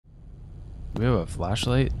Do we have a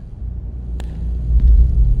flashlight?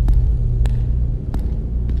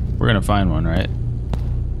 We're gonna find one, right?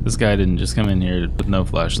 This guy didn't just come in here with no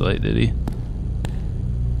flashlight, did he?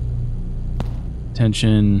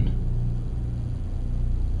 Attention.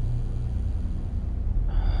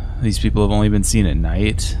 These people have only been seen at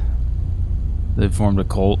night. They've formed a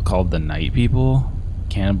cult called the Night People.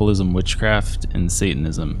 Cannibalism, witchcraft, and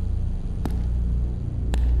Satanism.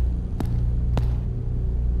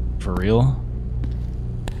 For real?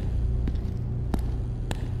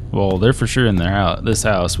 Well, they're for sure in their house. This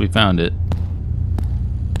house, we found it.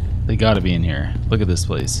 They gotta be in here. Look at this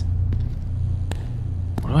place.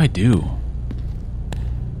 What do I do?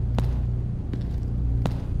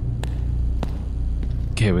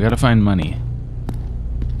 Okay, we gotta find money.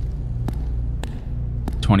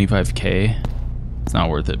 25K? It's not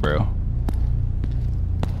worth it, bro.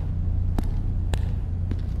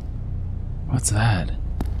 What's that?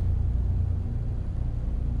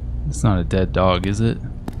 It's not a dead dog, is it?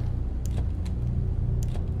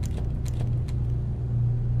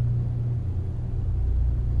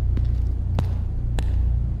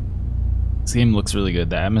 This game looks really good.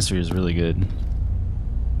 The atmosphere is really good.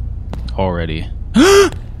 Already.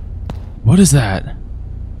 What is that?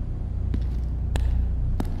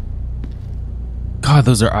 God,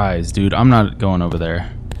 those are eyes, dude. I'm not going over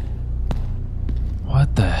there.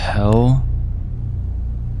 What the hell?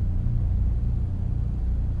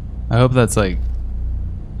 I hope that's like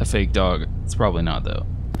a fake dog. It's probably not, though.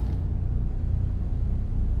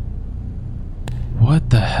 What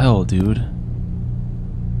the hell, dude?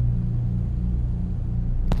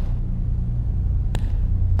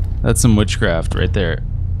 That's some witchcraft right there.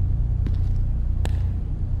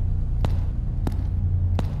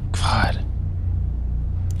 God.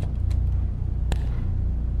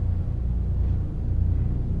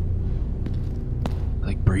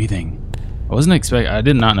 Like breathing. I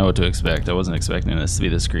did not know what to expect. I wasn't expecting this to be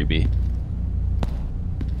this creepy.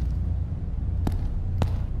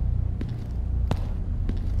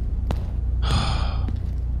 Oh,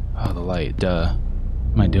 the light, duh.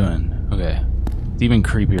 What am I doing? Okay. It's even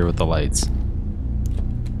creepier with the lights.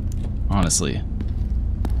 Honestly.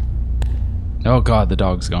 Oh god, the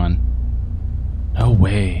dog's gone. No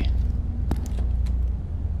way.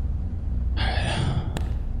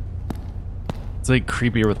 It's like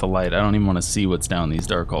creepier with the light. I don't even want to see what's down these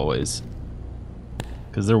dark hallways.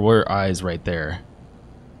 Because there were eyes right there.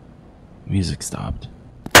 Music stopped.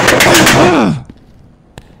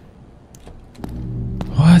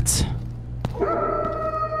 What?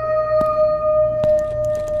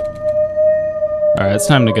 Alright, it's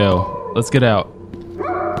time to go. Let's get out.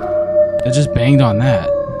 It just banged on that.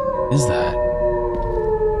 What is that?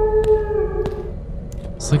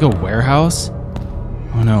 It's like a warehouse?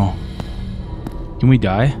 Oh no. Can we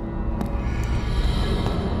die?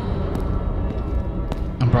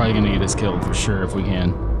 I'm probably gonna get us killed for sure if we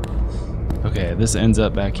can. Okay, this ends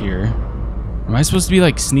up back here. Am I supposed to be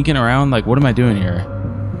like sneaking around? Like, what am I doing here?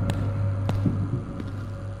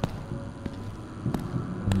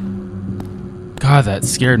 God, that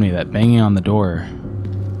scared me, that banging on the door.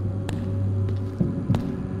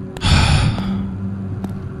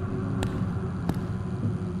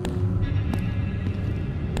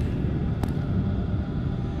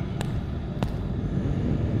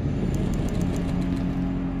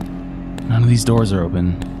 None of these doors are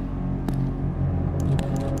open.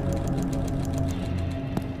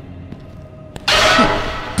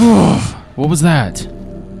 What was that?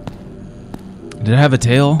 Did it have a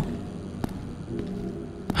tail?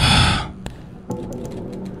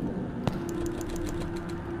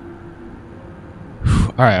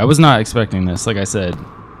 Alright, I was not expecting this, like I said.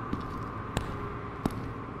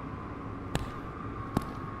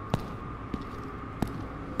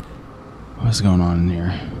 What's going on in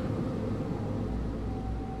here?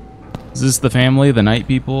 Is this the family, the Night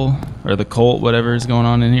People, or the cult, whatever is going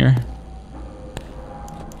on in here?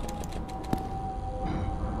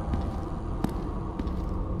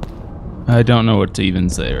 I don't know what to even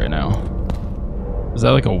say right now. Is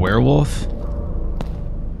that like a werewolf?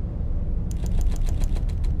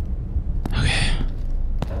 Okay.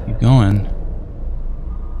 Keep going.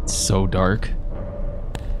 It's so dark.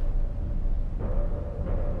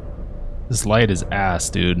 This light is ass,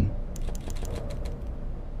 dude.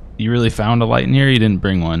 You really found a light in here? You didn't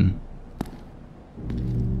bring one.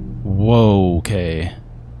 Whoa, okay.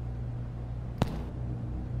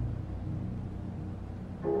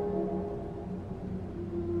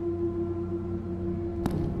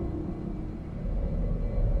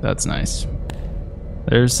 That's nice.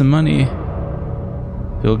 There's some money.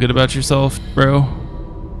 Feel good about yourself, bro?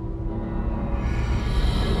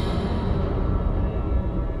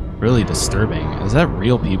 really disturbing. Is that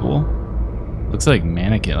real people? Looks like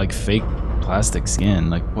mannequin, like fake plastic skin.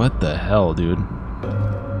 Like, what the hell, dude?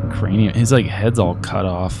 Cranium. His like head's all cut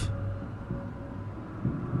off.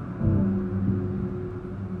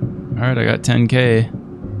 All right, I got 10K.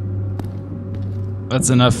 That's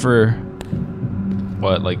enough for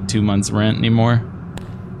what, like 2 months rent anymore?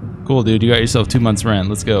 Cool, dude. You got yourself 2 months rent.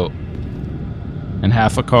 Let's go. And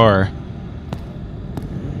half a car.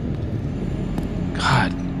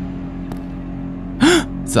 God.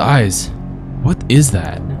 It's the eyes. What is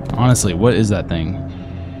that? Honestly, what is that thing?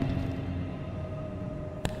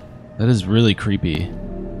 That is really creepy.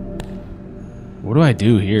 What do I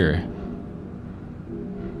do here?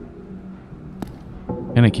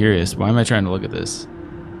 Kinda curious. Why am I trying to look at this?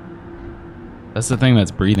 That's the thing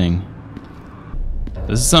that's breathing.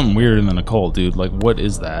 This is something weirder than a cold, dude. Like, what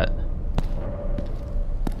is that?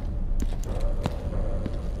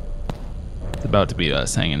 It's about to be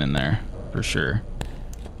us hanging in there, for sure.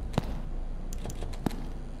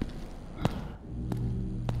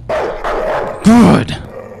 Good!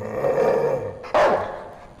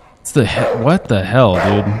 It's the what the hell,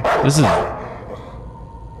 dude? This is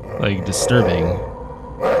like disturbing.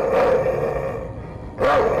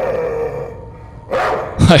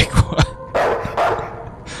 Like what?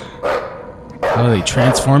 Oh, they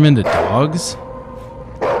transform into dogs?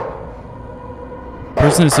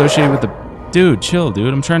 Person associated with the... Dude, chill,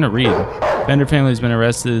 dude. I'm trying to read. Bender family has been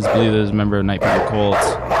arrested. Is believed as a member of Night People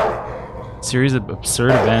cult. Series of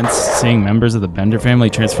absurd events seeing members of the Bender family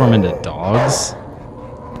transform into dogs?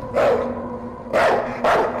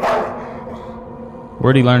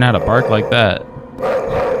 Where'd he learn how to bark like that?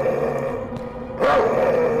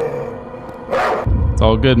 It's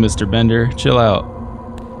all good, Mr. Bender. Chill out.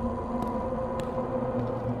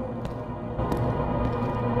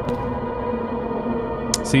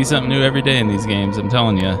 See something new every day in these games, I'm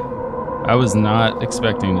telling you. I was not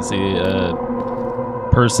expecting to see a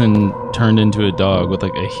person turned into a dog with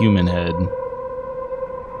like a human head.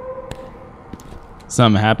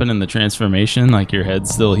 Something happened in the transformation, like your head's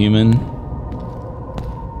still human.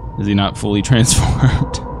 Is he not fully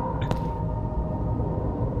transformed?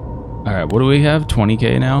 Alright, what do we have?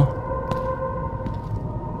 20K now?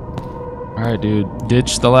 Alright, dude.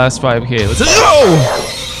 Ditch the last 5K. Let's...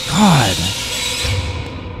 Oh! God!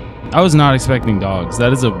 I was not expecting dogs.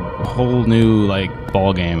 That is a whole new, like,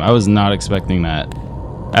 ball game. I was not expecting that.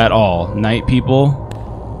 At all. Night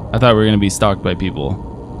people? I thought we were going to be stalked by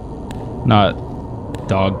people. Not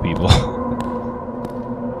dog people.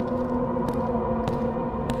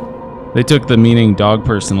 They took the meaning dog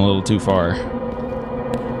person a little too far.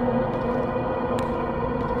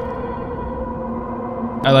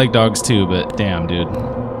 I like dogs too, but damn, dude.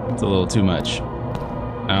 It's a little too much.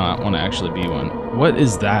 I don't want to actually be one. What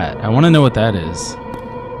is that? I want to know what that is.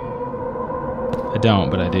 I don't,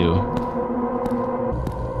 but I do.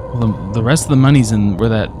 Well, the rest of the money's in where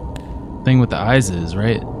that thing with the eyes is,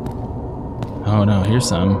 right? Oh no, here's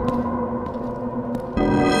some.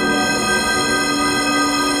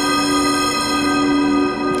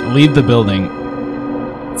 Leave the building.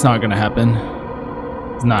 It's not gonna happen.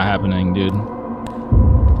 It's not happening, dude.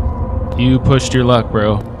 You pushed your luck,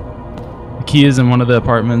 bro. The key is in one of the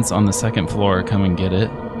apartments on the second floor. Come and get it.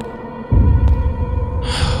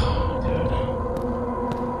 Dude.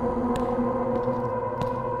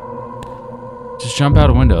 Just jump out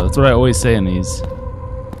a window. That's what I always say in these.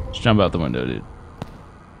 Just jump out the window, dude.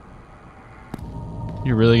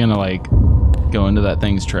 You're really gonna, like, go into that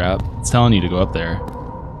thing's trap? It's telling you to go up there.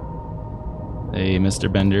 Hey,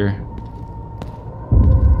 Mr. Bender.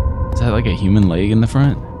 Is that like a human leg in the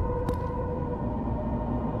front?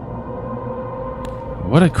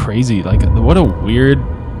 What a crazy, like, what a weird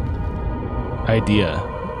idea.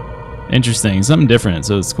 Interesting, something different,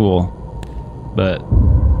 so it's cool. But,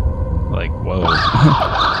 like, whoa.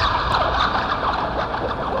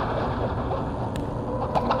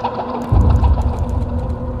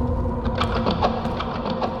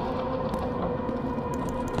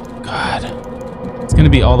 God. It's gonna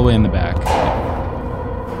be all the way in the back.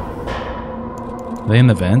 Are they in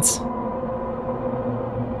the vents?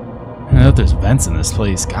 I don't know if there's vents in this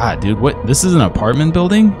place. God, dude, what? This is an apartment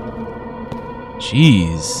building?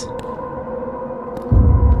 Jeez.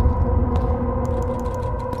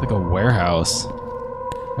 It's like a warehouse.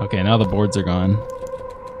 Okay, now the boards are gone.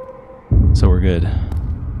 So we're good.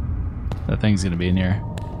 That thing's gonna be in here.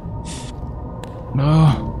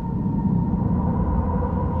 No.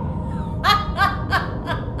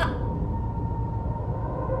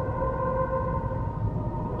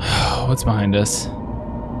 What's behind us?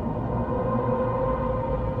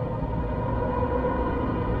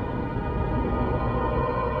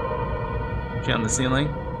 Is she on the ceiling?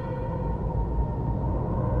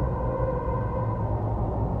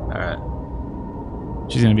 Alright.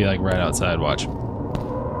 She's gonna be like right outside, watch.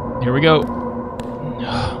 Here we go.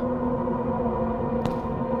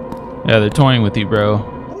 Yeah, they're toying with you, bro.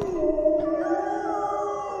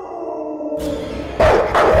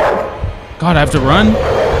 God, I have to run?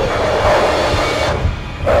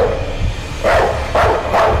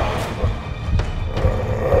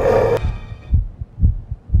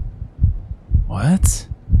 What?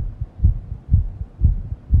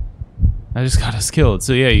 I just got us killed.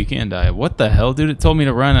 So yeah, you can die. What the hell, dude? It told me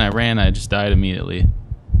to run and I ran. I just died immediately.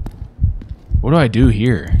 What do I do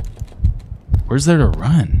here? Where's there to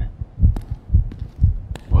run?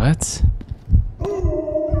 What?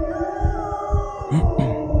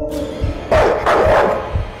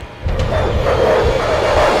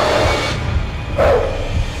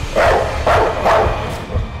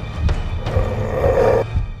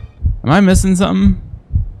 Am I missing something?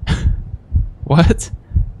 What?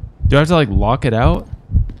 Do I have to like lock it out?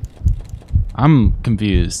 I'm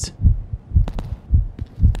confused.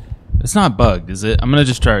 It's not bugged, is it? I'm gonna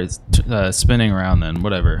just try spinning around then,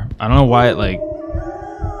 whatever. I don't know why it like,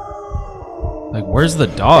 where's the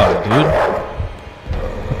dog, dude?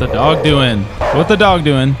 What the dog doing? What the dog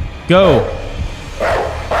doing? Go!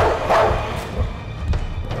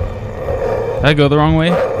 Did I go the wrong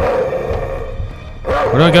way?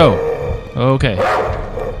 Where do I go? Okay.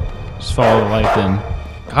 Just follow the light then.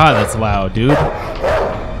 God, that's loud, dude.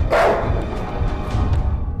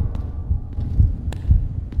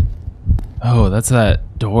 Oh, that's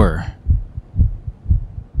that door.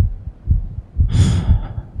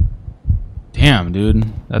 Damn, dude.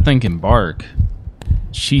 That thing can bark.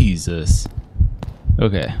 Jesus.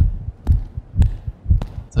 Okay.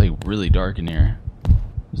 It's like really dark in here.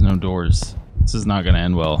 There's no doors. This is not gonna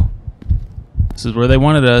end well. This is where they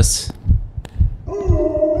wanted us.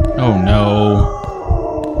 Oh no.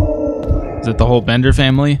 Is it the whole Bender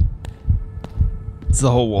family? It's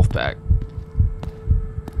the whole wolf pack.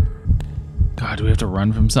 God, do we have to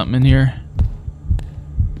run from something in here?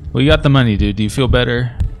 Well, you got the money, dude. Do you feel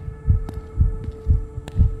better?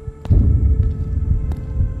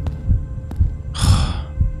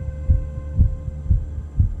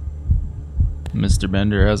 Mr.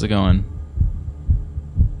 Bender, how's it going?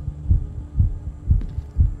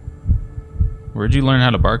 Where'd you learn how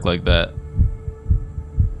to bark like that?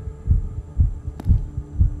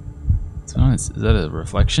 Is that a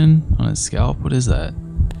reflection on his scalp? What is that?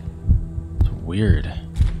 It's weird.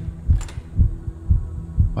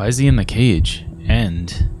 Why is he in the cage?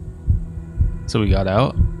 End. So we got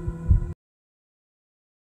out?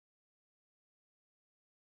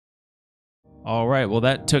 Alright, well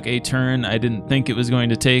that took a turn I didn't think it was going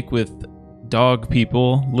to take with dog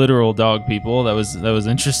people, literal dog people. That was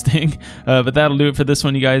interesting. But that'll do it for this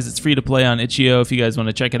one, you guys. It's free to play on itchio if you guys want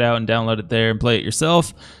to check it out and download it there and play it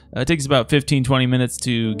yourself. It takes about 15-20 minutes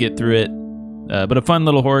to get through it. But a fun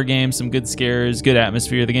little horror game, some good scares, good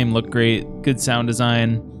atmosphere. The game looked great, good sound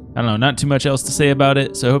design. I don't know, not too much else to say about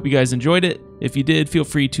it. So I hope you guys enjoyed it. If you did, feel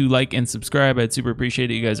free to like and subscribe. I'd super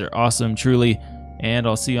appreciate it. You guys are awesome, truly. And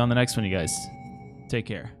I'll see you on the next one, you guys. Take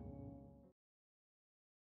care.